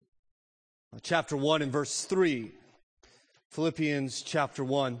chapter 1 and verse 3. Philippians chapter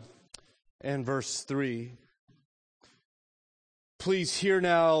 1 and verse 3. Please hear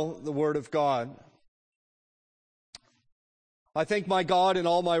now the word of God. I thank my God in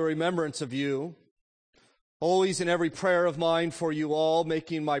all my remembrance of you, always in every prayer of mine for you all,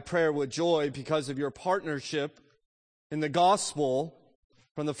 making my prayer with joy because of your partnership in the gospel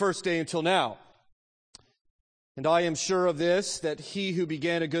from the first day until now. And I am sure of this, that he who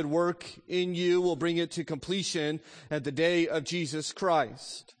began a good work in you will bring it to completion at the day of Jesus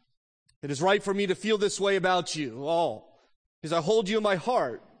Christ. It is right for me to feel this way about you all, because I hold you in my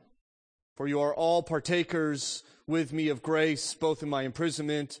heart, for you are all partakers with me of grace, both in my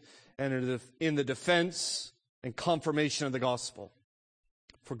imprisonment and in the defense and confirmation of the gospel.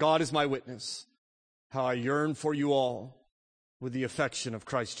 For God is my witness, how I yearn for you all with the affection of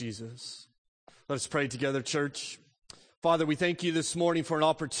Christ Jesus. Let us pray together, church. Father, we thank you this morning for an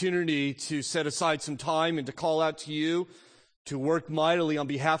opportunity to set aside some time and to call out to you to work mightily on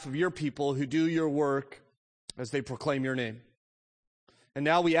behalf of your people who do your work as they proclaim your name. And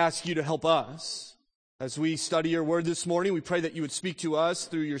now we ask you to help us as we study your word this morning. We pray that you would speak to us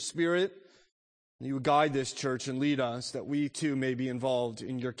through your Spirit, and you would guide this church and lead us, that we too may be involved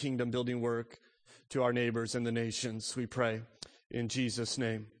in your kingdom building work to our neighbors and the nations. We pray in Jesus'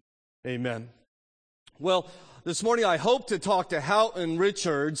 name. Amen. Well, this morning I hope to talk to Houghton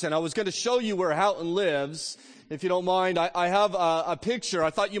Richards, and I was going to show you where Houghton lives. If you don't mind, I have a picture.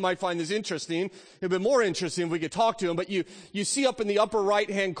 I thought you might find this interesting. It would be more interesting if we could talk to him. But you see up in the upper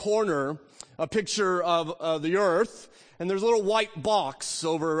right-hand corner a picture of the earth, and there's a little white box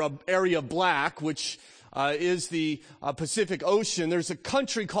over an area of black, which is the Pacific Ocean. There's a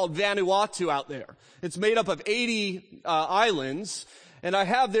country called Vanuatu out there. It's made up of 80 islands. And I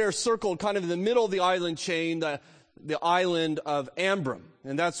have there circled kind of in the middle of the island chain, the island of Ambrym.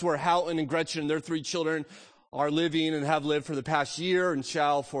 And that's where Houghton and Gretchen and their 3 children are living and have lived for the past year and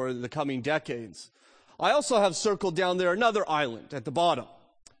shall for the coming decades. I also have circled down there another island at the bottom.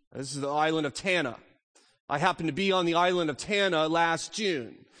 This is the island of Tanna. I happened to be on the island of Tanna last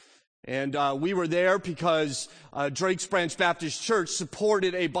June. And we were there because Drake's Branch Baptist Church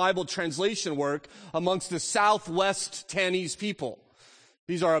supported a Bible translation work amongst the Southwest Tannese people.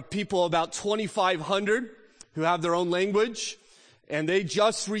 These are people about 2,500 who have their own language, and they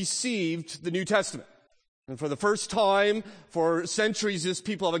just received the New Testament. And for the first time, for centuries, this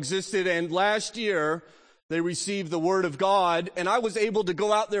people have existed, and last year, they received the Word of God, and I was able to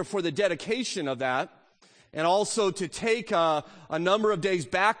go out there for the dedication of that, and also to take a number of days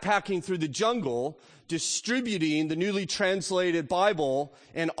backpacking through the jungle, distributing the newly translated Bible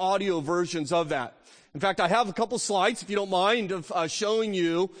and audio versions of that. In fact, I have a couple slides, if you don't mind, of showing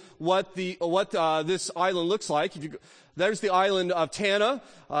you what this island looks like. There's the island of Tanna.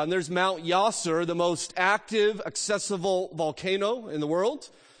 There's Mount Yasur, the most active, accessible volcano in the world.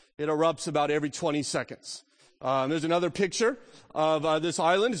 It erupts about every 20 seconds. There's another picture of this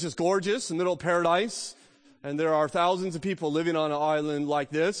island. It's just gorgeous, in the middle of paradise. And there are thousands of people living on an island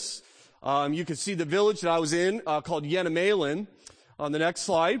like this. You can see the village that I was in called Yenamalin on the next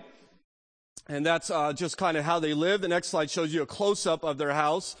slide. And that's just kind of how they live. The next slide shows you a close-up of their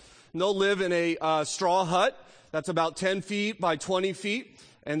house. And they'll live in a straw hut that's about 10 feet by 20 feet.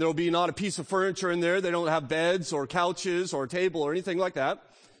 And there'll be not a piece of furniture in there. They don't have beds or couches or a table or anything like that.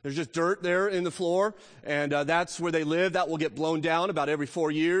 There's just dirt there in the floor. And that's where they live. That will get blown down about every 4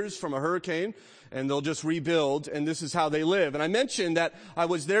 years from a hurricane. And they'll just rebuild, and this is how they live. And I mentioned that I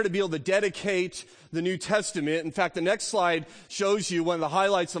was there to be able to dedicate the New Testament. In fact, the next slide shows you one of the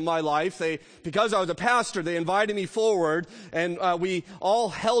highlights of my life. Because I was a pastor, they invited me forward, and we all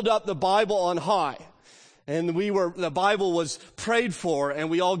held up the Bible on high. And the Bible was prayed for, and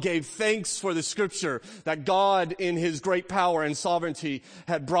we all gave thanks for the Scripture, that God in His great power and sovereignty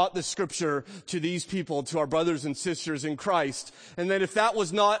had brought the Scripture to these people, to our brothers and sisters in Christ. And then if that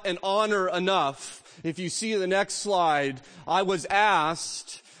was not an honor enough, if you see the next slide, I was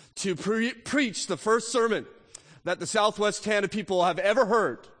asked to preach the first sermon that the Southwest Tanna people have ever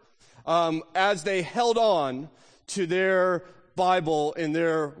heard, as they held on to their Bible in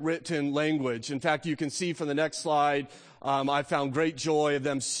their written language. In fact, you can see from the next slide, I found great joy of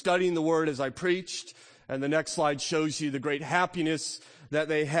them studying the Word as I preached. And the next slide shows you the great happiness that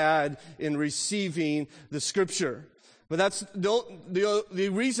they had in receiving the Scripture. But that's the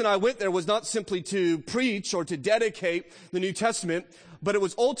reason I went there was not simply to preach or to dedicate the New Testament, but it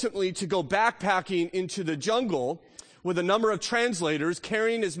was ultimately to go backpacking into the jungle with a number of translators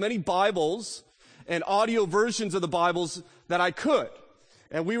carrying as many Bibles and audio versions of the Bibles that I could.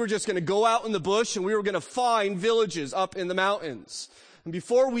 And we were just going to go out in the bush, and we were going to find villages up in the mountains. And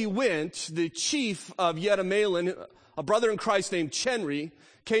before we went, the chief of Yet Amalin, a brother in Christ named Chenry,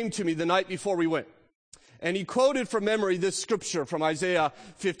 came to me the night before we went. And he quoted from memory this scripture from Isaiah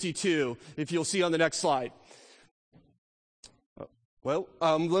 52, if you'll see on the next slide. Well,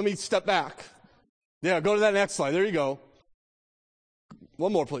 let me step back. Yeah, go to that next slide. There you go.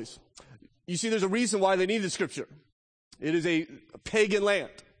 One more, please. You see, there's a reason why they need the scripture. It is a pagan land.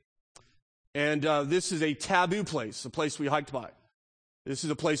 And this is a taboo place, a place we hiked by. This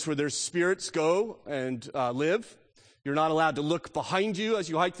is a place where their spirits go and live. You're not allowed to look behind you as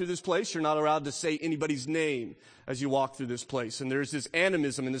you hike through this place. You're not allowed to say anybody's name as you walk through this place. And there's this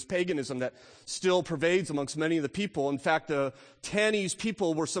animism and this paganism that still pervades amongst many of the people. In fact, the Tanese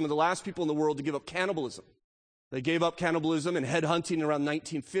people were some of the last people in the world to give up cannibalism. They gave up cannibalism and headhunting around the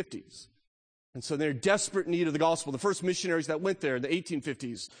 1950s. And so they're in desperate need of the gospel. The first missionaries that went there in the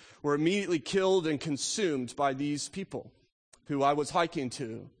 1850s were immediately killed and consumed by these people who I was hiking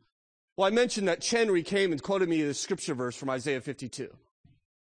to. Well, I mentioned that Chenry came and quoted me the scripture verse from Isaiah 52.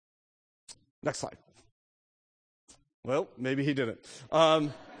 Next slide. Well, maybe he didn't.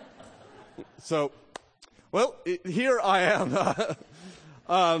 Here I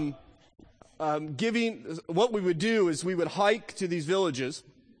am giving, what we would do is we would hike to these villages.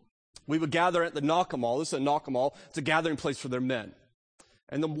 We would gather at the Nakamal. This is a Nakamal. It's a gathering place for their men.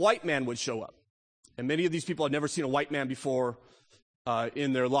 And the white man would show up. And many of these people had never seen a white man before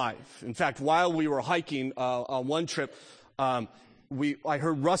in their life. In fact, while we were hiking on one trip, I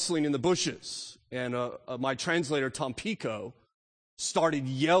heard rustling in the bushes. And my translator, Tom Pico, started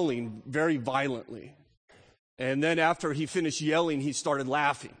yelling very violently. And then after he finished yelling, he started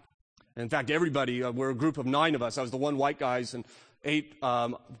laughing. In fact, everybody, we're a group of 9 of us. I was the one white guys and 8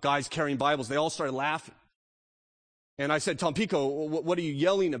 guys carrying Bibles. They all started laughing. And I said, Tom Pico, what are you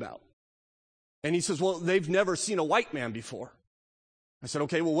yelling about? And he says, well, they've never seen a white man before. I said,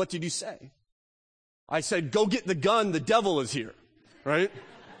 okay, well, what did you say? I said, go get the gun, the devil is here, right?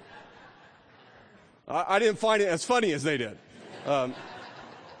 I didn't find it as funny as they did.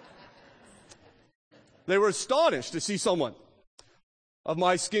 They were astonished to see someone of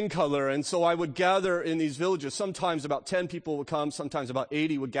my skin color, and so I would gather in these villages. Sometimes about 10 people would come, sometimes about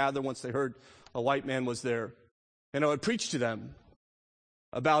 80 would gather once they heard a white man was there. And I would preach to them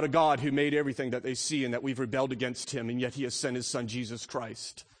about a God who made everything that they see and that we've rebelled against him, and yet he has sent his son, Jesus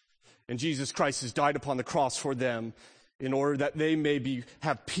Christ. And Jesus Christ has died upon the cross for them in order that they may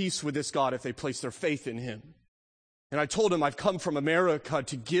have peace with this God if they place their faith in him. And I told them I've come from America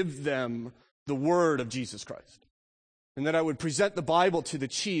to give them the word of Jesus Christ. And then I would present the Bible to the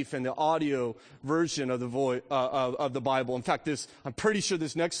chief and the audio version of the Bible. In fact, I'm pretty sure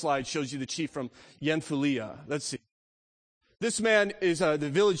this next slide shows you the chief from Yenfulia. Let's see. This man is the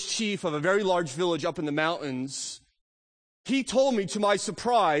village chief of a very large village up in the mountains. He told me, to my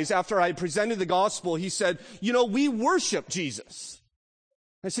surprise, after I presented the gospel, he said, we worship Jesus.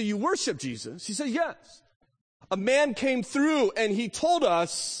 I said, you worship Jesus? He said, yes. A man came through and he told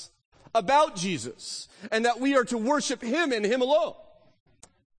us about Jesus and that we are to worship him and him alone.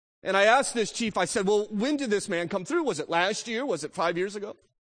 And I asked this chief, I said, well, when did this man come through? Was it last year? Was it 5 years ago?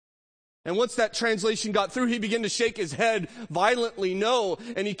 And once that translation got through, he began to shake his head violently no,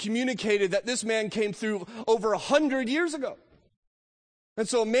 and he communicated that this man came through over 100 years ago. And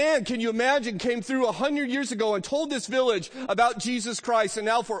so a man, can you imagine, came through 100 years ago and told this village about Jesus Christ, and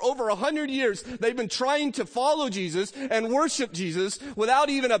now for over 100 years, they've been trying to follow Jesus and worship Jesus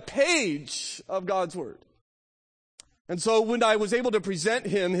without even a page of God's Word. And so when I was able to present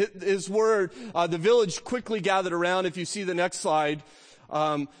him his Word, the village quickly gathered around. If you see the next slide,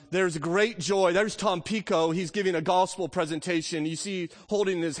 there's great joy. There's Tom Pico. He's giving a gospel presentation. You see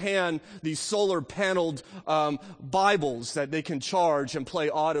holding in his hand these solar paneled Bibles that they can charge and play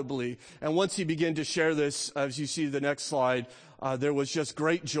audibly. And once he began to share this, as you see the next slide, there was just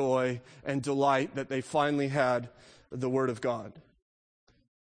great joy and delight that they finally had the Word of God.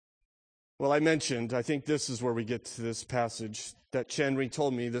 Well, I mentioned, I think this is where we get to this passage, that Chenry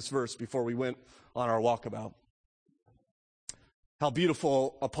told me this verse before we went on our walkabout. How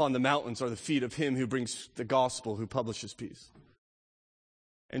beautiful upon the mountains are the feet of him who brings the gospel, who publishes peace.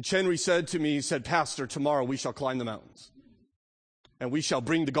 And Chenry said to me, he said, Pastor, tomorrow we shall climb the mountains. And we shall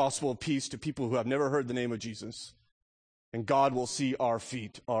bring the gospel of peace to people who have never heard the name of Jesus. And God will see our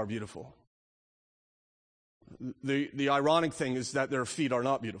feet are beautiful. The ironic thing is that their feet are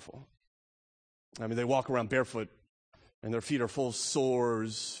not beautiful. I mean, they walk around barefoot, and their feet are full of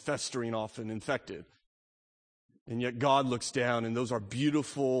sores, festering often, infected. And yet God looks down, and those are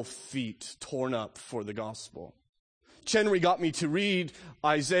beautiful feet torn up for the gospel. Chenry got me to read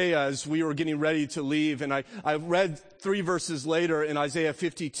Isaiah as we were getting ready to leave, and I read 3 verses later in Isaiah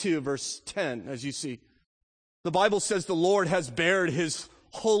 52, verse 10, as you see. The Bible says the Lord has bared his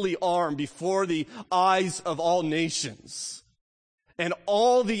holy arm before the eyes of all nations, and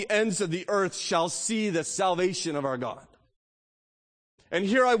all the ends of the earth shall see the salvation of our God. And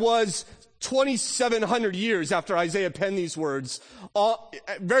here I was 2,700 years after Isaiah penned these words,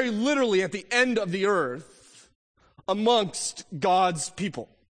 very literally at the end of the earth, amongst God's people.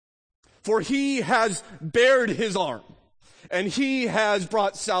 For he has bared his arm, and he has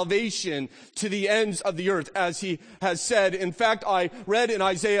brought salvation to the ends of the earth, as he has said. In fact, I read in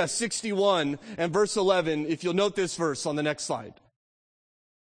Isaiah 61 and verse 11, if you'll note this verse on the next slide.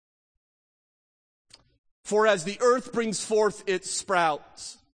 For as the earth brings forth its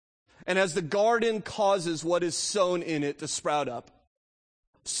sprouts, and as the garden causes what is sown in it to sprout up,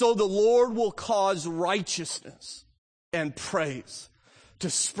 so the Lord will cause righteousness and praise to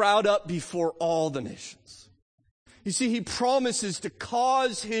sprout up before all the nations. You see, he promises to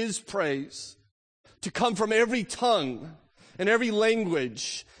cause his praise to come from every tongue and every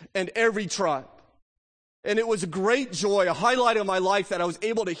language and every tribe. And it was a great joy, a highlight of my life, that I was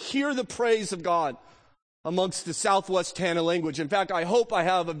able to hear the praise of God amongst the Southwest Tana language. In fact, I hope I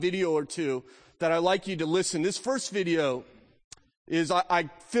have a video or two that I'd like you to listen. This first video is I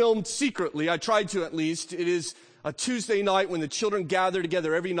filmed secretly. I tried to, at least. It is a Tuesday night when the children gather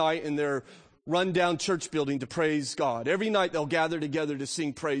together every night in their rundown church building to praise God. Every night they'll gather together to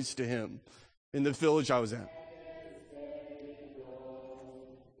sing praise to him in the village I was at.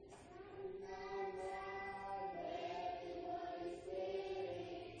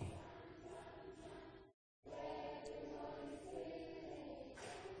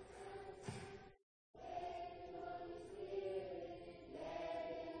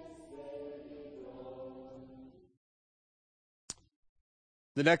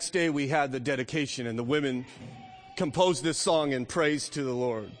 The next day we had the dedication, and the women composed this song in praise to the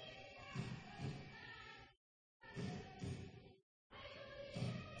Lord.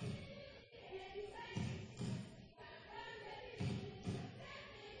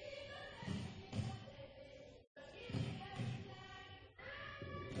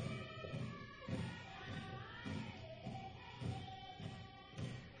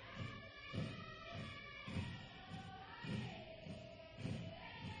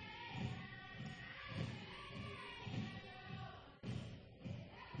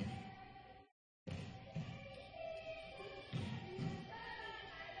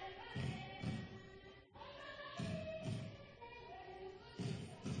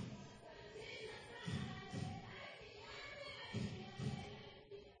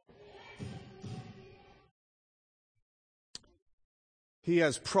 He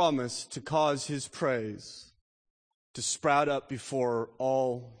has promised to cause his praise to sprout up before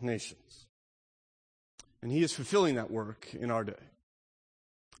all nations. And he is fulfilling that work in our day.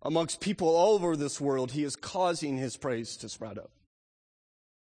 Amongst people all over this world, he is causing his praise to sprout up.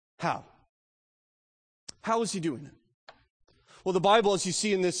 How? How is he doing it? Well, the Bible, as you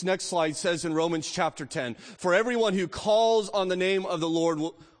see in this next slide, says in Romans chapter 10, for everyone who calls on the name of the Lord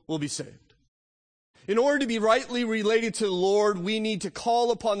will be saved. In order to be rightly related to the Lord, we need to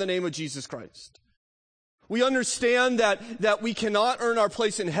call upon the name of Jesus Christ. We understand that we cannot earn our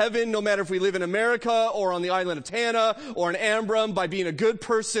place in heaven, no matter if we live in America or on the island of Tana or in Ambram, by being a good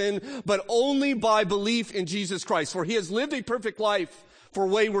person, but only by belief in Jesus Christ. For he has lived a perfect life for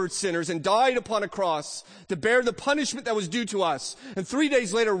wayward sinners and died upon a cross to bear the punishment that was due to us, and 3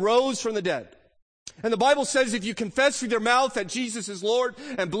 days later rose from the dead. And the Bible says if you confess with your mouth that Jesus is Lord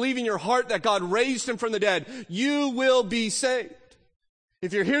and believe in your heart that God raised him from the dead, you will be saved.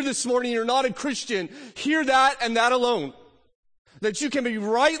 If you're here this morning and you're not a Christian, hear that and that alone. That you can be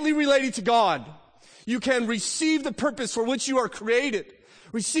rightly related to God. You can receive the purpose for which you are created.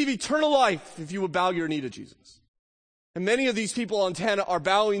 Receive eternal life if you would bow your knee to Jesus. And many of these people on Tana are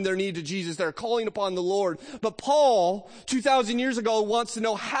bowing their knee to Jesus. They're calling upon the Lord. But Paul, 2,000 years ago, wants to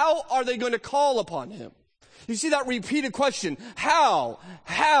know, how are they going to call upon him? You see that repeated question. How?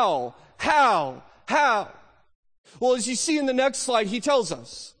 How? How? How? Well, as you see in the next slide, he tells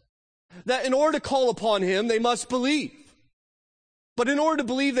us that in order to call upon him, they must believe. But in order to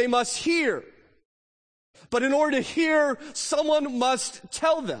believe, they must hear. But in order to hear, someone must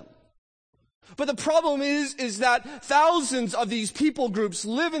tell them. But the problem is that thousands of these people groups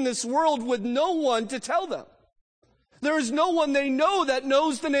live in this world with no one to tell them. There is no one they know that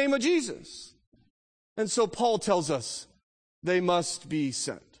knows the name of Jesus. And so Paul tells us they must be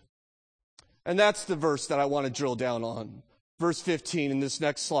sent. And that's the verse that I want to drill down on. Verse 15 in this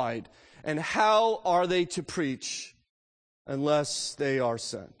next slide. And how are they to preach unless they are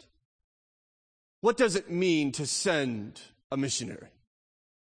sent. What does it mean to send a missionary?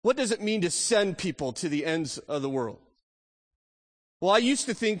 What does it mean to send people to the ends of the world? Well, I used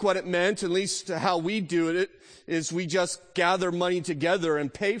to think what it meant, at least how we do it, is we just gather money together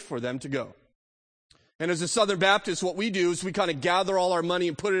and pay for them to go. And as a Southern Baptist, what we do is we kind of gather all our money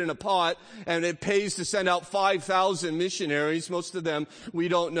and put it in a pot, and it pays to send out 5,000 missionaries. Most of them we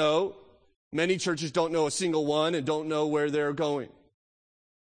don't know. Many churches don't know a single one and don't know where they're going.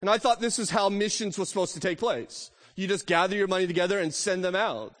 And I thought this is how missions was supposed to take place. You just gather your money together and send them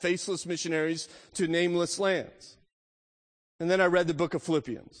out, faceless missionaries to nameless lands. And then I read the book of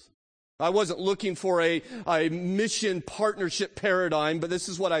Philippians. I wasn't looking for a mission partnership paradigm, but this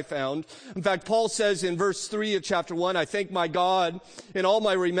is what I found. In fact, Paul says in verse 3 of chapter 1, I thank my God in all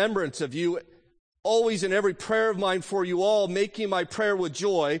my remembrance of you, always in every prayer of mine for you all, making my prayer with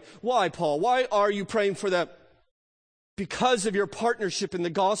joy. Why, Paul? Why are you praying for them? Because of your partnership in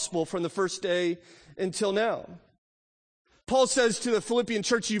the gospel from the first day until now. Paul says to the Philippian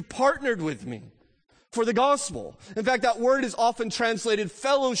church, you've partnered with me for the gospel. In fact, that word is often translated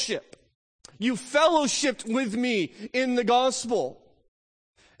fellowship. You fellowshipped with me in the gospel.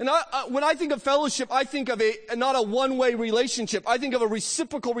 And when I think of fellowship, I think of not a one-way relationship. I think of a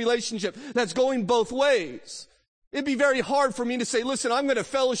reciprocal relationship that's going both ways. It'd be very hard for me to say, listen, I'm going to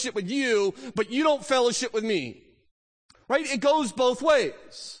fellowship with you, but you don't fellowship with me. Right? It goes both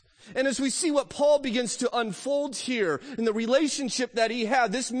ways. And as we see what Paul begins to unfold here in the relationship that he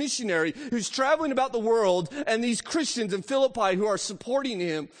had, this missionary who's traveling about the world and these Christians in Philippi who are supporting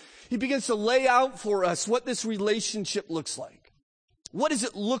him, he begins to lay out for us what this relationship looks like. What does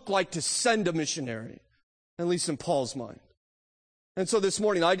it look like to send a missionary? At least in Paul's mind. And so this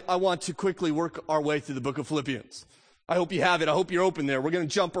morning, I want to quickly work our way through the book of Philippians. I hope you have it. I hope you're open there. We're going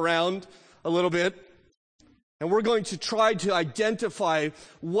to jump around a little bit. And we're going to try to identify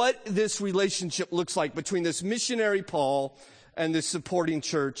what this relationship looks like between this missionary Paul and this supporting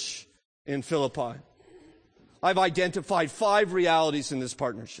church in Philippi. I've identified 5 realities in this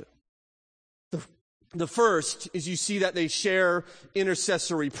partnership. The first is you see that they share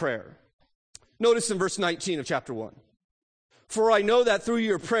intercessory prayer. Notice in verse 19 of chapter 1. For I know that through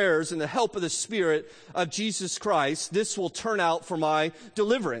your prayers and the help of the Spirit of Jesus Christ, this will turn out for my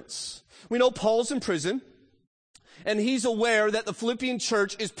deliverance. We know Paul's in prison. And he's aware that the Philippian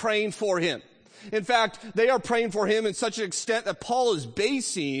church is praying for him. In fact, they are praying for him in such an extent that Paul is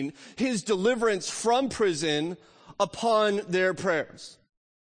basing his deliverance from prison upon their prayers.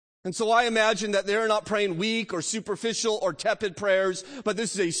 And so I imagine that they're not praying weak or superficial or tepid prayers, but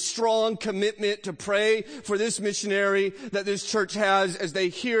this is a strong commitment to pray for this missionary that this church has as they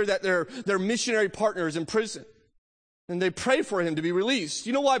hear that their missionary partner is in prison. And they pray for him to be released.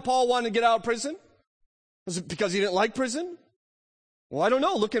 You know why Paul wanted to get out of prison? Was it because he didn't like prison? Well, I don't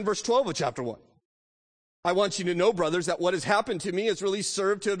know. Look in verse 12 of chapter 1. I want you to know, brothers, that what has happened to me has really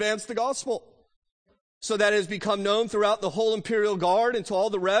served to advance the gospel, so that it has become known throughout the whole imperial guard and to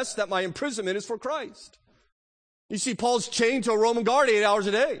all the rest that my imprisonment is for Christ. You see, Paul's chained to a Roman guard 8 hours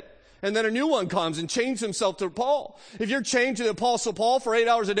a day. And then a new one comes and chains himself to Paul. If you're chained to the Apostle Paul for 8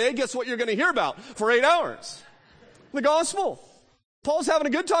 hours a day, guess what you're going to hear about for 8 hours? The gospel. Paul's having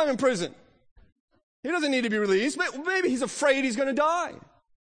a good time in prison. He doesn't need to be released, but maybe he's afraid he's going to die.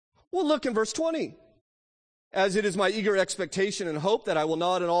 Well, look in verse 20. As it is my eager expectation and hope that I will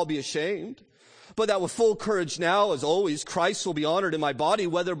not at all be ashamed, but that with full courage now, as always, Christ will be honored in my body,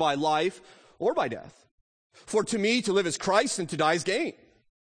 whether by life or by death. For to me, to live is Christ and to die is gain.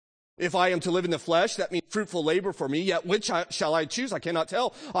 If I am to live in the flesh, that means fruitful labor for me, yet which shall I choose? I cannot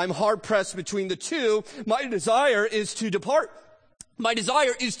tell. I'm hard pressed between the two. My desire is to depart. My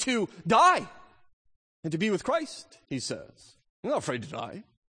desire is to die. And to be with Christ, he says. I'm not afraid to die.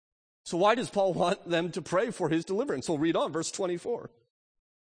 So why does Paul want them to pray for his deliverance? We'll read on, verse 24.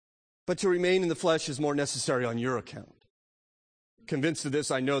 But to remain in the flesh is more necessary on your account. Convinced of this,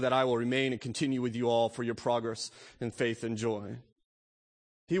 I know that I will remain and continue with you all for your progress in faith and joy.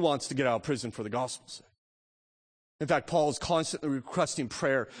 He wants to get out of prison for the gospel's sake. In fact, Paul is constantly requesting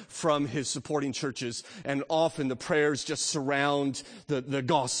prayer from his supporting churches, and often the prayers just surround the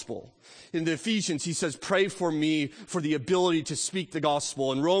gospel. In the Ephesians, he says, pray for me for the ability to speak the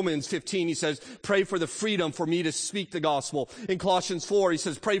gospel. In Romans 15, he says, pray for the freedom for me to speak the gospel. In Colossians 4, he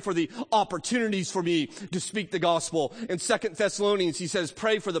says, pray for the opportunities for me to speak the gospel. In 2 Thessalonians, he says,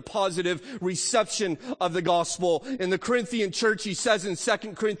 pray for the positive reception of the gospel. In the Corinthian church, he says in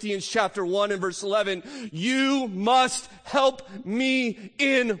 2 Corinthians chapter 1 and verse 11, you must help me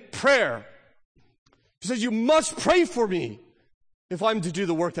in prayer. He says, you must pray for me if I'm to do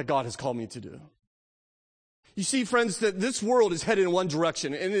the work that God has called me to do. You see, friends, that this world is headed in one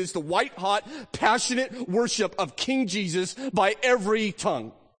direction, and it is the white-hot, passionate worship of King Jesus by every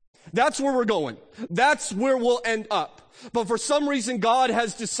tongue. That's where we're going. That's where we'll end up. But for some reason, God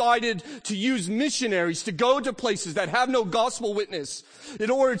has decided to use missionaries to go to places that have no gospel witness in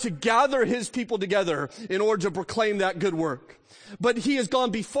order to gather his people together in order to proclaim that good work. But he has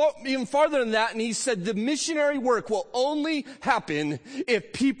gone even farther than that, and he said the missionary work will only happen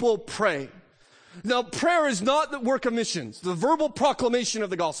if people pray. Now, prayer is not the work of missions. The verbal proclamation of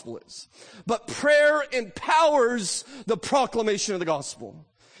the gospel is. But prayer empowers the proclamation of the gospel.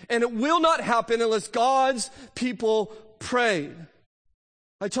 And it will not happen unless God's people pray.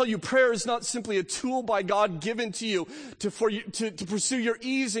 I tell you, prayer is not simply a tool by God given to you to pursue your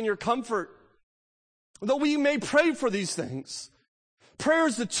ease and your comfort. Though we may pray for these things, prayer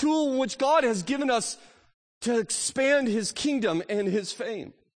is the tool in which God has given us to expand his kingdom and his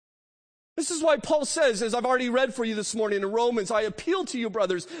fame. This is why Paul says, as I've already read for you this morning in Romans, I appeal to you,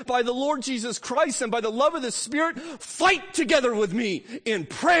 brothers, by the Lord Jesus Christ and by the love of the Spirit, fight together with me in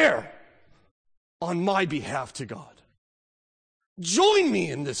prayer on my behalf to God. Join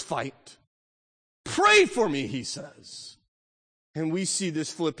me in this fight. Pray for me, he says. And we see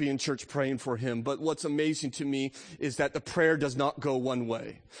this Philippian church praying for him. But what's amazing to me is that the prayer does not go one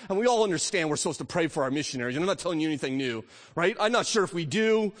way. And we all understand we're supposed to pray for our missionaries. And I'm not telling you anything new, right? I'm not sure if we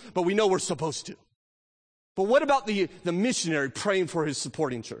do, but we know we're supposed to. But what about the missionary praying for his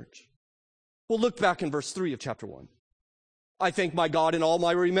supporting church? Well, look back in verse 3 of chapter 1. I thank my God in all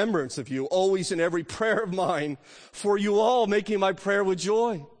my remembrance of you, always in every prayer of mine, for you all, making my prayer with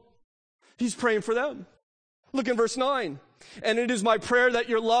joy. He's praying for them. Look in verse 9. And it is my prayer that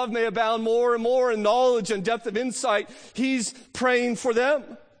your love may abound more and more in knowledge and depth of insight. He's praying for them.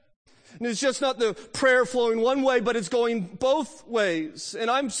 And it's just not the prayer flowing one way, but it's going both ways. And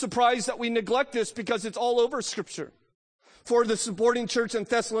I'm surprised that we neglect this because it's all over Scripture. For the supporting church in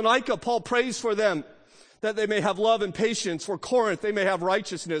Thessalonica, Paul prays for them that they may have love and patience. For Corinth, they may have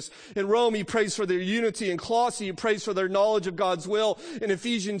righteousness. In Rome, he prays for their unity. In Colossae, he prays for their knowledge of God's will. In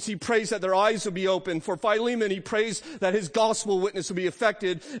Ephesians, he prays that their eyes will be opened. For Philemon, he prays that his gospel witness will be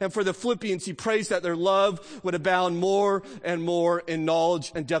effected. And for the Philippians, he prays that their love would abound more and more in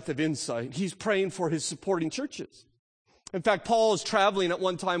knowledge and depth of insight. He's praying for his supporting churches. In fact, Paul is traveling at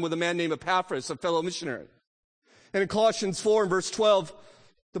one time with a man named Epaphras, a fellow missionary. And in Colossians 4 and verse 12,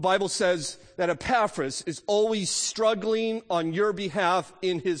 the Bible says that Epaphras is always struggling on your behalf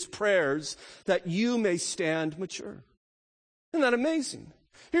in his prayers that you may stand mature. Isn't that amazing?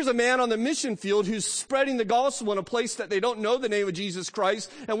 Here's a man on the mission field who's spreading the gospel in a place that they don't know the name of Jesus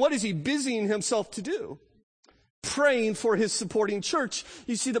Christ. And what is he busying himself to do? Praying for his supporting church.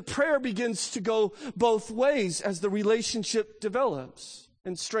 You see, the prayer begins to go both ways as the relationship develops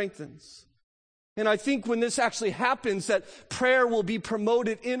and strengthens. And I think when this actually happens, that prayer will be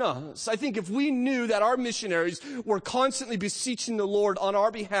promoted in us. I think if we knew that our missionaries were constantly beseeching the Lord on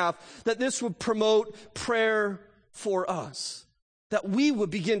our behalf, that this would promote prayer for us, that we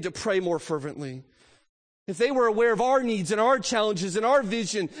would begin to pray more fervently. If they were aware of our needs and our challenges and our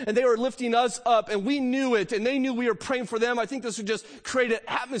vision, and they were lifting us up, and we knew it, and they knew we were praying for them, I think this would just create an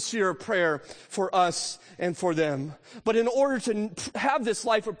atmosphere of prayer for us and for them. But in order to have this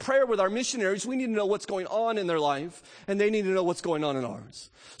life of prayer with our missionaries, we need to know what's going on in their life, and they need to know what's going on in ours.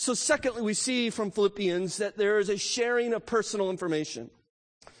 So secondly, we see from Philippians that there is a sharing of personal information.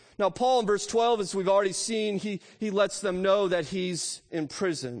 Now, Paul in verse 12, as we've already seen, he lets them know that he's in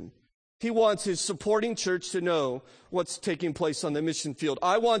prison. He wants his supporting church to know what's taking place on the mission field.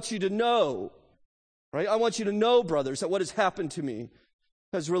 I want you to know, right? I want you to know, brothers, that what has happened to me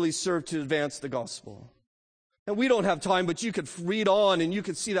has really served to advance the gospel. And we don't have time, but you could read on and you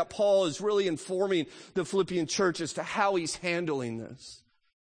could see that Paul is really informing the Philippian church as to how he's handling this.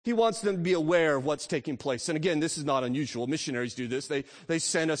 He wants them to be aware of what's taking place. And again, this is not unusual. Missionaries do this. They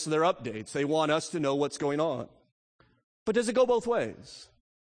send us their updates. They want us to know what's going on. But does it go both ways?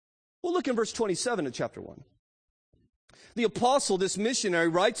 Well, look in verse 27 of chapter 1. The apostle, this missionary,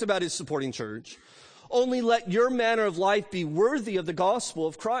 writes about his supporting church, only let your manner of life be worthy of the gospel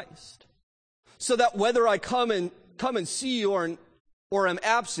of Christ, so that whether I come and see you or am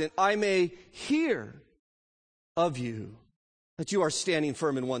absent, I may hear of you, that you are standing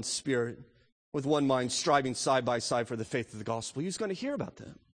firm in one spirit, with one mind, striving side by side for the faith of the gospel. He's going to hear about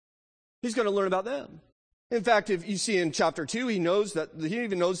them. He's going to learn about them. In fact, if you see in chapter 2, he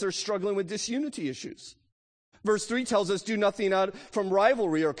even knows they're struggling with disunity issues. Verse 3 tells us, do nothing out from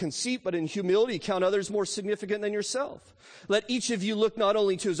rivalry or conceit, but in humility count others more significant than yourself. Let each of you look not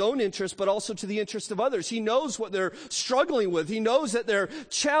only to his own interest, but also to the interest of others. He knows what they're struggling with. He knows that they're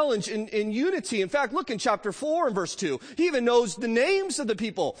challenged in unity. In fact, look in chapter 4 and verse 2. He even knows the names of the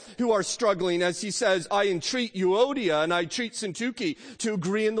people who are struggling, as he says, I entreat Euodia and I entreat Syntyche to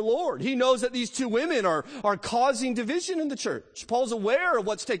agree in the Lord. He knows that these two women are causing division in the church. Paul's aware of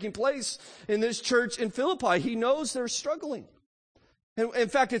what's taking place in this church in Philippi. He knows they're struggling. And in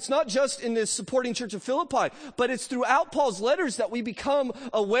fact, it's not just in this supporting church of Philippi, but it's throughout Paul's letters that we become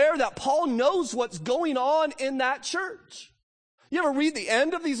aware that Paul knows what's going on in that church. You ever read the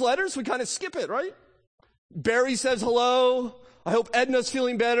end of these letters? We kind of skip it, right? Barry says hello. I hope Edna's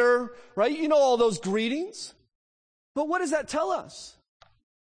feeling better, right? You know all those greetings. But what does that tell us?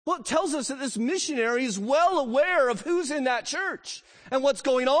 Well, it tells us that this missionary is well aware of who's in that church and what's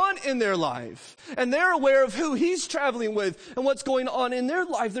going on in their life. And they're aware of who he's traveling with and what's going on in their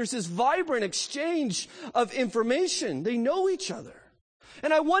life. There's this vibrant exchange of information. They know each other.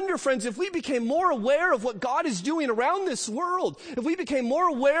 And I wonder, friends, if we became more aware of what God is doing around this world, if we became more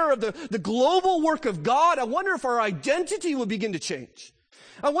aware of the global work of God, I wonder if our identity would begin to change.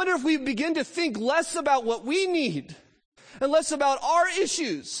 I wonder if we begin to think less about what we need and less about our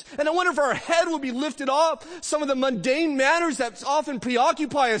issues. And I wonder if our head would be lifted off some of the mundane matters that often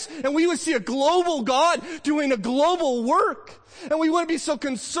preoccupy us, and we would see a global God doing a global work. And we wouldn't be so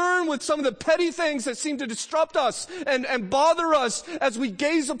concerned with some of the petty things that seem to disrupt us and bother us as we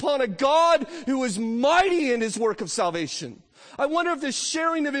gaze upon a God who is mighty in his work of salvation. I wonder if this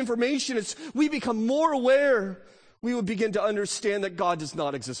sharing of information, as we become more aware, we would begin to understand that God does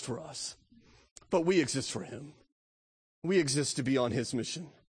not exist for us, but we exist for him. We exist to be on his mission.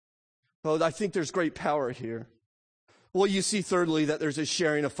 Oh, I think there's great power here. Well, you see, thirdly, that there's a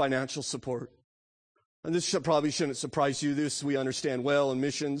sharing of financial support. And this probably shouldn't surprise you. This we understand well in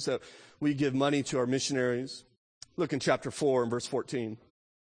missions, that we give money to our missionaries. Look in chapter 4 and verse 14.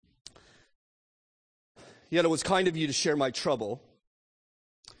 Yet it was kind of you to share my trouble.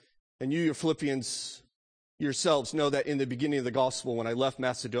 And you Philippians yourselves know that in the beginning of the gospel, when I left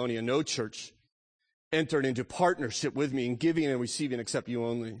Macedonia, no church entered into partnership with me in giving and receiving except you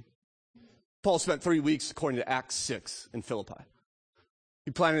only. Paul spent 3 weeks, according to Acts 6, in Philippi.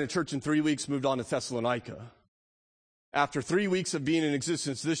 He planted a church in 3 weeks, moved on to Thessalonica. After 3 weeks of being in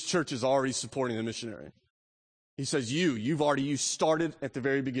existence, this church is already supporting the missionary. He says, you started at the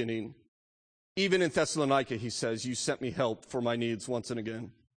very beginning. Even in Thessalonica, he says, you sent me help for my needs once and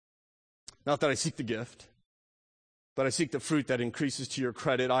again. Not that I seek the gift, but I seek the fruit that increases to your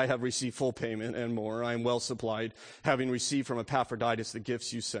credit. I have received full payment and more. I am well supplied, having received from Epaphroditus the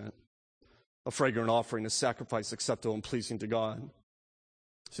gifts you sent, a fragrant offering, a sacrifice acceptable and pleasing to God.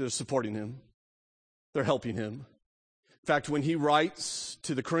 So they're supporting him. They're helping him. In fact, when he writes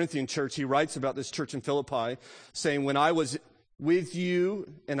to the Corinthian church, he writes about this church in Philippi, saying, when I was with you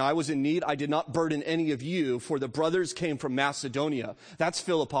and I was in need, I did not burden any of you, for the brothers came from Macedonia. That's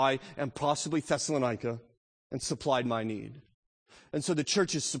Philippi and possibly Thessalonica, and supplied my need. And so the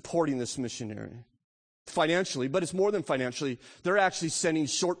church is supporting this missionary financially, but it's more than financially. They're actually sending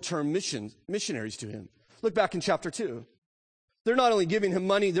short-term missionaries to him. Look back in chapter 2. They're not only giving him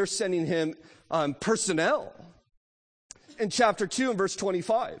money, they're sending him personnel. In chapter 2 and verse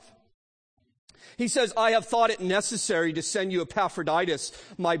 25, he says, I have thought it necessary to send you Epaphroditus,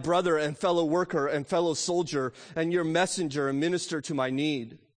 my brother and fellow worker and fellow soldier, and your messenger and minister to my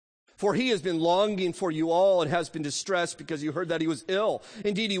need. For he has been longing for you all and has been distressed because you heard that he was ill.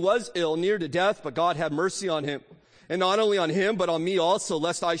 Indeed, he was ill, near to death, but God had mercy on him. And not only on him, but on me also,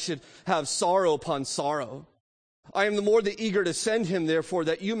 lest I should have sorrow upon sorrow. I am the more eager to send him, therefore,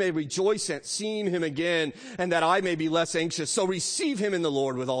 that you may rejoice at seeing him again, and that I may be less anxious. So receive him in the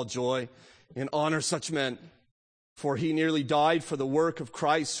Lord with all joy, and honor such men. For he nearly died for the work of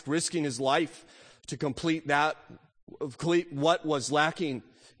Christ, risking his life to complete what was lacking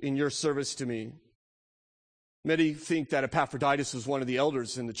in your service to me. Many think that Epaphroditus was one of the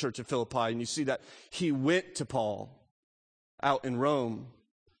elders in the church of Philippi, and you see that he went to Paul out in Rome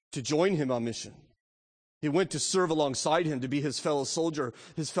to join him on mission. He went to serve alongside him, to be his fellow soldier,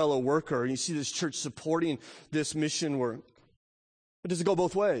 his fellow worker. And you see this church supporting this mission work. But does it go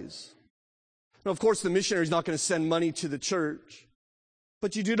both ways? Now, of course, the missionary is not going to send money to the church.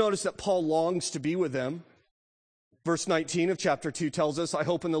 But you do notice that Paul longs to be with them. Verse 19 of chapter 2 tells us, I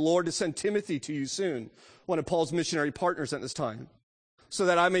hope in the Lord to send Timothy to you soon, one of Paul's missionary partners at this time, so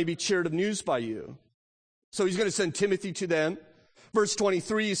that I may be cheered of news by you. So he's going to send Timothy to them. Verse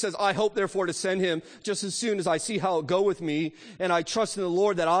 23, he says, I hope therefore to send him just as soon as I see how it go with me, and I trust in the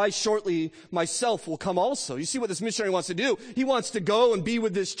Lord that I shortly myself will come also. You see what this missionary wants to do? He wants to go and be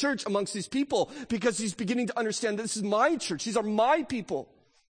with this church amongst these people because he's beginning to understand that this is my church. These are my people.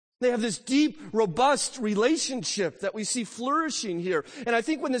 They have this deep, robust relationship that we see flourishing here. And I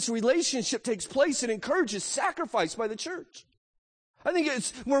think when this relationship takes place, it encourages sacrifice by the church. I think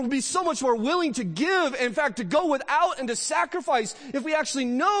we'll be so much more willing to give, in fact, to go without and to sacrifice if we actually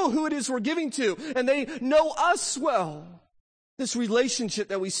know who it is we're giving to and they know us well. This relationship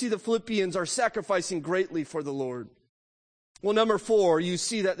that we see the Philippians are sacrificing greatly for the Lord. Well, number 4, you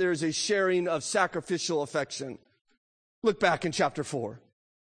see that there's a sharing of sacrificial affection. Look back in chapter 4.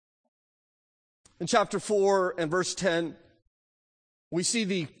 In chapter 4 and verse 10, we see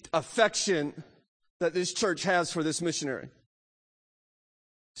the affection that this church has for this missionary.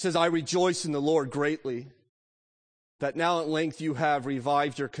 It says, I rejoice in the Lord greatly that now at length you have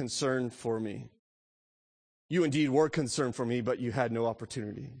revived your concern for me. You indeed were concerned for me, but you had no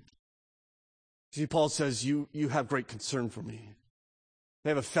opportunity. See, Paul says, you have great concern for me. They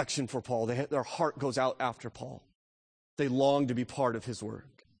have affection for Paul. Their heart goes out after Paul. They long to be part of his work.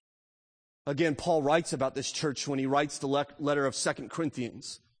 Again, Paul writes about this church when he writes the letter of 2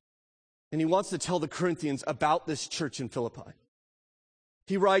 Corinthians. And he wants to tell the Corinthians about this church in Philippi.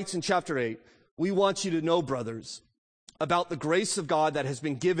 He writes in chapter 8, we want you to know, brothers, about the grace of God that has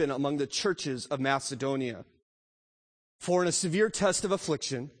been given among the churches of Macedonia. For in a severe test of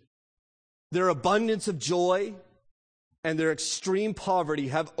affliction, their abundance of joy and their extreme poverty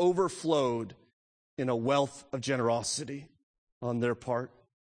have overflowed in a wealth of generosity on their part.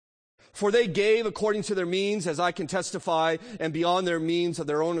 For they gave according to their means, as I can testify, and beyond their means of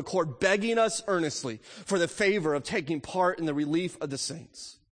their own accord, begging us earnestly for the favor of taking part in the relief of the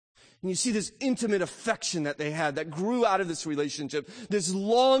saints. And you see this intimate affection that they had that grew out of this relationship, this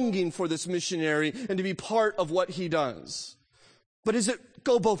longing for this missionary and to be part of what he does. But does it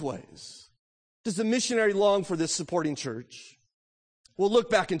go both ways? Does the missionary long for this supporting church? We'll look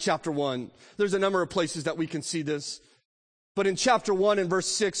back in chapter 1. There's a number of places that we can see this. But in chapter 1 and verse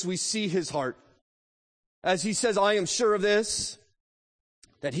 6, we see his heart. As he says, I am sure of this,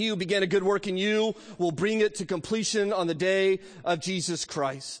 that he who began a good work in you will bring it to completion on the day of Jesus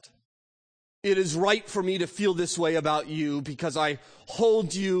Christ. It is right for me to feel this way about you because I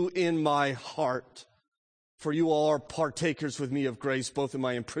hold you in my heart. For you all are partakers with me of grace, both in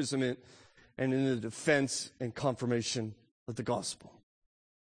my imprisonment and in the defense and confirmation of the gospel.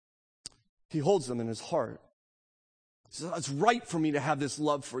 He holds them in his heart. He says, it's right for me to have this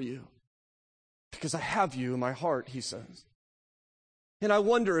love for you because I have you in my heart, he says. And I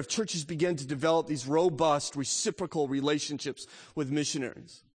wonder if churches begin to develop these robust, reciprocal relationships with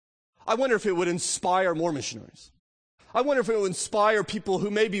missionaries. I wonder if it would inspire more missionaries. I wonder if it would inspire people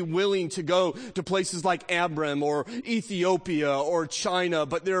who may be willing to go to places like Abram or Ethiopia or China,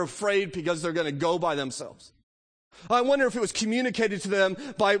 but they're afraid because they're going to go by themselves. I wonder if it was communicated to them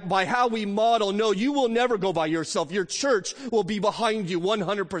by how we model, no, you will never go by yourself. Your church will be behind you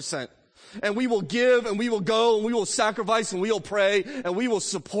 100%. And we will give and we will go and we will sacrifice and we will pray and we will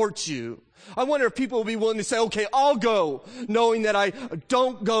support you. I wonder if people will be willing to say, okay, I'll go, knowing that I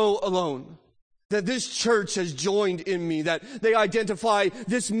don't go alone. That this church has joined in me, that they identify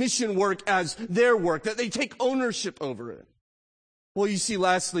this mission work as their work, that they take ownership over it. Well, you see,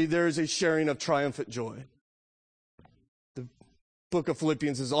 lastly, there is a sharing of triumphant joy. The book of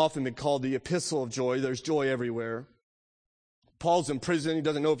Philippians has often been called the epistle of joy. There's joy everywhere. Paul's in prison. He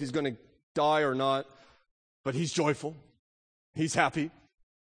doesn't know if he's going to die or not, but he's joyful. He's happy.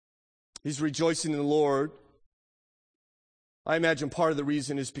 He's rejoicing in the Lord. I imagine part of the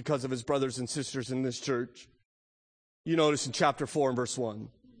reason is because of his brothers and sisters in this church. You notice in chapter 4 and verse 1.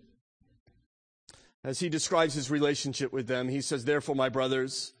 As he describes his relationship with them, he says, therefore, my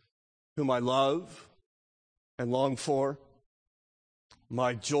brothers, whom I love and long for,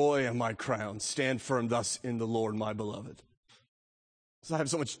 my joy and my crown, stand firm thus in the Lord, my beloved. So I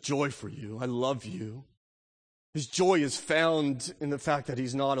have so much joy for you. I love you. His joy is found in the fact that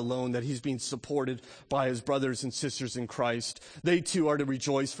he's not alone, that he's being supported by his brothers and sisters in Christ. They too are to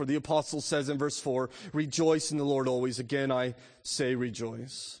rejoice, for the apostle says in verse 4, rejoice in the Lord always. Again, I say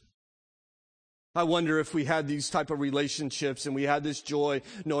rejoice. I wonder if we had these type of relationships and we had this joy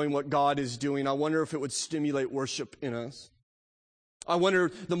knowing what God is doing, I wonder if it would stimulate worship in us. I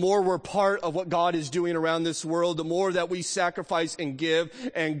wonder, the more we're part of what God is doing around this world, the more that we sacrifice and give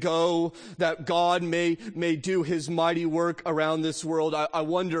and go, that God may do his mighty work around this world. I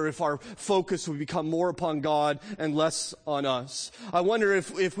wonder if our focus would become more upon God and less on us. I wonder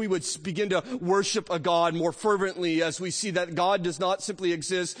if we would begin to worship a God more fervently as we see that God does not simply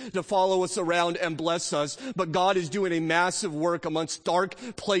exist to follow us around and bless us, but God is doing a massive work amongst dark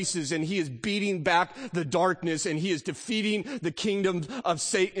places, and he is beating back the darkness, and he is defeating the kingdom of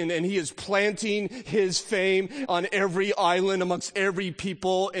Satan, and he is planting his fame on every island amongst every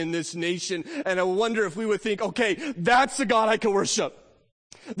people in this nation. And I wonder if we would think, okay, that's the God I can worship.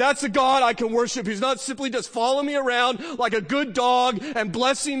 That's a God I can worship. He's not simply just following me around like a good dog and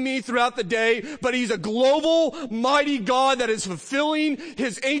blessing me throughout the day, but he's a global, mighty God that is fulfilling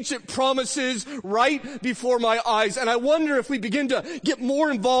his ancient promises right before my eyes. And I wonder if we begin to get more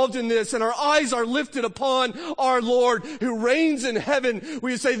involved in this and our eyes are lifted upon our Lord who reigns in heaven.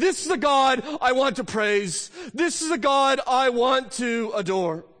 We say, this is the God I want to praise. This is the God I want to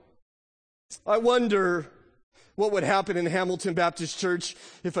adore. I wonder what would happen in Hamilton Baptist Church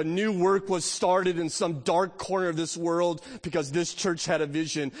if a new work was started in some dark corner of this world because this church had a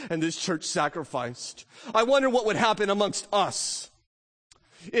vision and this church sacrificed. I wonder what would happen amongst us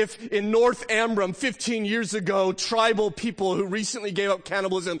if in North Ambram 15 years ago, tribal people who recently gave up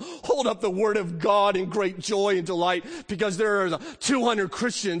cannibalism hold up the word of God in great joy and delight because there are 200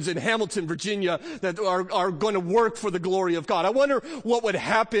 Christians in Hamilton, Virginia that are going to work for the glory of God. I wonder what would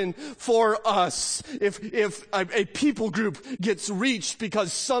happen for us if a people group gets reached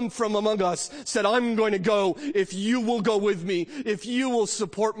because some from among us said, I'm going to go if you will go with me, if you will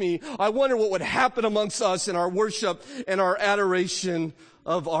support me. I wonder what would happen amongst us in our worship and our adoration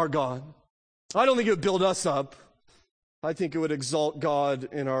of our God. I don't think it would build us up. I think it would exalt God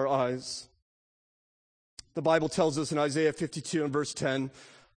in our eyes. The Bible tells us in Isaiah 52 and verse 10,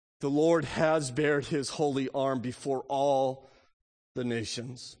 the Lord has bared his holy arm before all the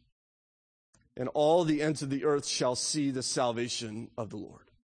nations, and all the ends of the earth shall see the salvation of the Lord.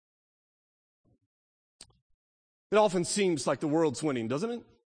 It often seems like the world's winning, doesn't it?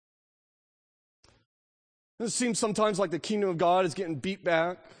 It seems sometimes like the kingdom of God is getting beat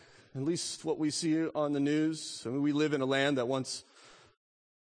back, at least what we see on the news. I mean, we live in a land that once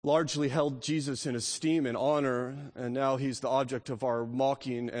largely held Jesus in esteem and honor, and now he's the object of our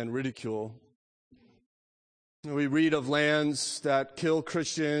mocking and ridicule. We read of lands that kill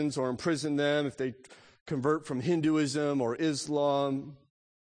Christians or imprison them if they convert from Hinduism or Islam.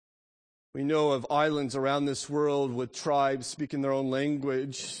 We know of islands around this world with tribes speaking their own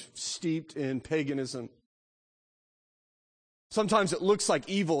language, steeped in paganism. Sometimes it looks like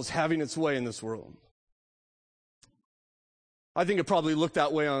evil is having its way in this world. I think it probably looked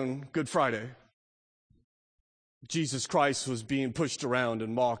that way on Good Friday. Jesus Christ was being pushed around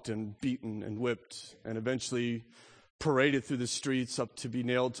and mocked and beaten and whipped and eventually paraded through the streets up to be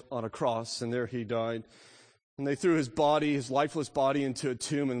nailed on a cross, and there he died. And they threw his body, his lifeless body, into a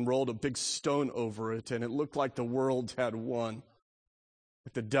tomb and rolled a big stone over it, and it looked like the world had won.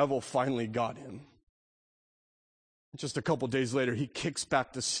 Like the devil finally got him. Just a couple days later, he kicks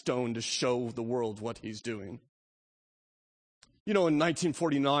back the stone to show the world what he's doing. You know, in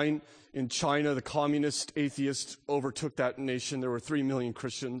 1949, in China, the communist atheists overtook that nation. There were 3 million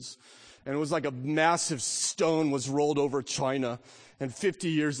Christians. And it was like a massive stone was rolled over China. And 50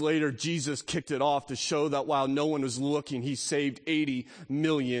 years later, Jesus kicked it off to show that while no one was looking, he saved 80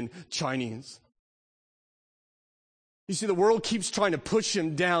 million Chinese. You see, the world keeps trying to push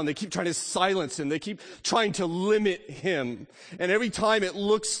him down. They keep trying to silence him. They keep trying to limit him. And every time it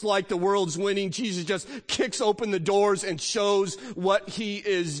looks like the world's winning, Jesus just kicks open the doors and shows what he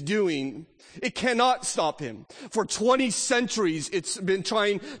is doing. It cannot stop him. For 20 centuries, it's been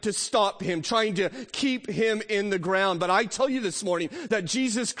trying to stop him, trying to keep him in the ground. But I tell you this morning that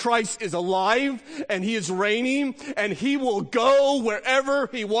Jesus Christ is alive and he is reigning and he will go wherever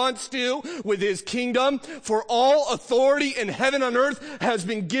he wants to with his kingdom. For all authority in heaven and earth has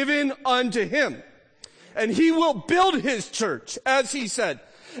been given unto him. And he will build his church, as he said.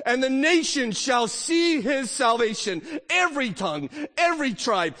 And the nation shall see his salvation. Every tongue, every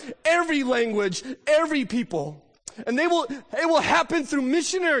tribe, every language, every people. And it will happen through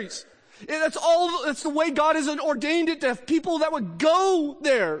missionaries. That's the way God has ordained it, to have people that would go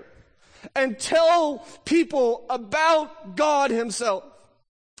there and tell people about God himself.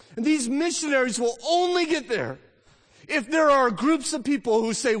 And these missionaries will only get there if there are groups of people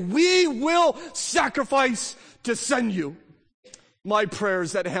who say, we will sacrifice to send you. My prayer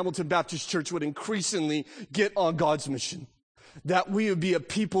is that Hamilton Baptist Church would increasingly get on God's mission. that we would be a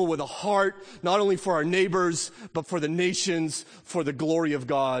people with a heart, not only for our neighbors, but for the nations, for the glory of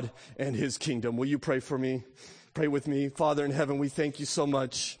God and his kingdom. Will you pray for me? Pray with me. Father in heaven, we thank you so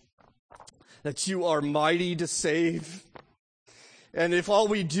much that you are mighty to save. And if all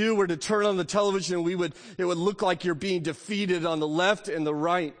we do were to turn on the television, it would look like you're being defeated on the left and the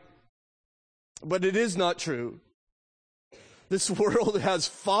right. But it is not true. This world has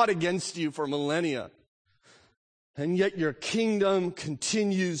fought against you for millennia. And yet your kingdom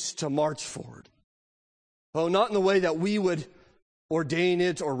continues to march forward. Oh, not in the way that we would ordain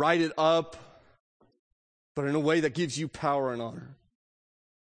it or write it up, but in a way that gives you power and honor.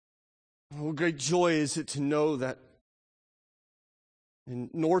 Oh, great joy is it to know that in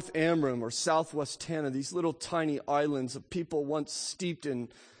North Amram or Southwest Tanna, these little tiny islands of people once steeped in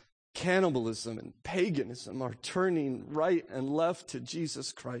cannibalism and paganism are turning right and left to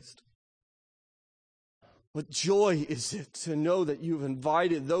Jesus Christ. What joy is it to know that you've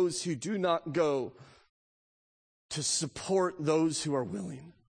invited those who do not go to support those who are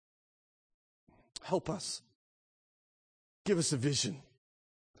willing. Help us. Give us a vision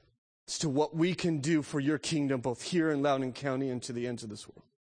as to what we can do for your kingdom, both here in Loudoun County and to the ends of this world.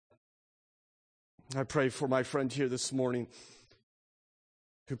 I pray for my friend here this morning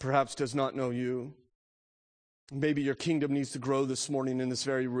who perhaps does not know you. Maybe your kingdom needs to grow this morning in this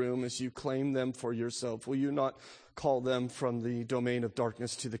very room as you claim them for yourself. Will you not call them from the domain of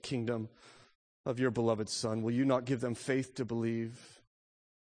darkness to the kingdom of your beloved Son? Will you not give them faith to believe?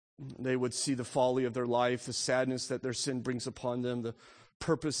 They would see the folly of their life, the sadness that their sin brings upon them, the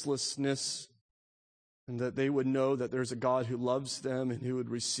purposelessness, and that they would know that there's a God who loves them and who would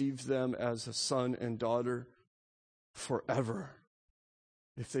receive them as a son and daughter forever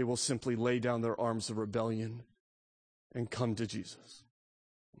if they will simply lay down their arms of rebellion and come to Jesus.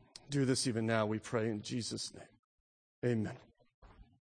 Do this even now, we pray in Jesus' name. Amen.